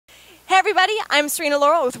everybody, I'm Serena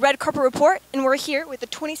Laurel with Red Carpet Report, and we're here with the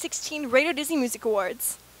 2016 Radio Disney Music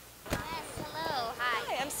Awards. Yes, hello, hi.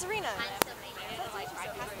 Hi, I'm Serena. I'm Sophie.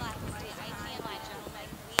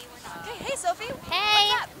 Okay, hey Sophie.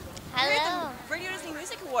 Hey. What's up? We're Hello. at the Radio Disney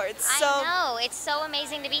Music Awards. I know, it's so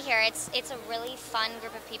amazing to be here. It's a really fun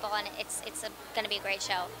group of people, and it's going to be a great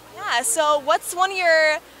show. Yeah, so what's one of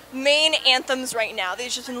your main anthems right now that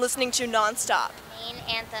you've just been listening to nonstop? Main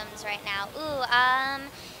anthems right now. Ooh,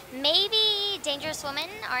 maybe Dangerous Woman,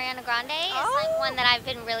 Ariana Grande is like one that I've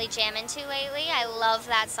been really jamming to lately. I love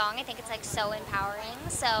that song. I think it's like so empowering.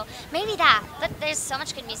 So maybe that. But there's so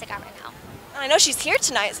much good music out right now. I know she's here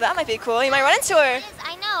tonight, so that might be cool. You might run into her. It is.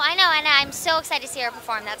 I know, and I'm so excited to see her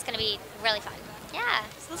perform. That's going to be really fun. Yeah.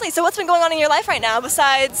 Absolutely. So what's been going on in your life right now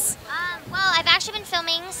besides... Well, I've actually been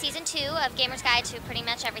filming season 2 of Gamer's Guide to Pretty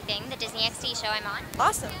Much Everything, the Disney XD show I'm on.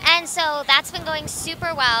 Awesome. And so that's been going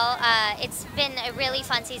super well. It's been a really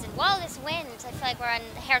fun season. Whoa, this wind. I feel like we're on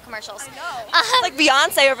hair commercials. I know. Like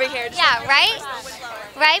Beyonce over here. Yeah, right?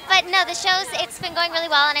 Right? But no, the show's, it's been going really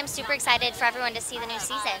well, and I'm super excited for everyone to see the new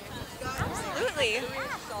season. Absolutely. Yeah.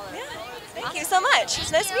 Thank you so much.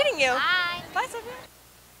 It's nice meeting you. Bye. Bye, Sophie.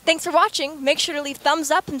 Thanks for watching. Make sure to leave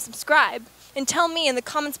thumbs up and subscribe. And tell me in the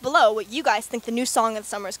comments below what you guys think the new song of the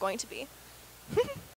summer is going to be.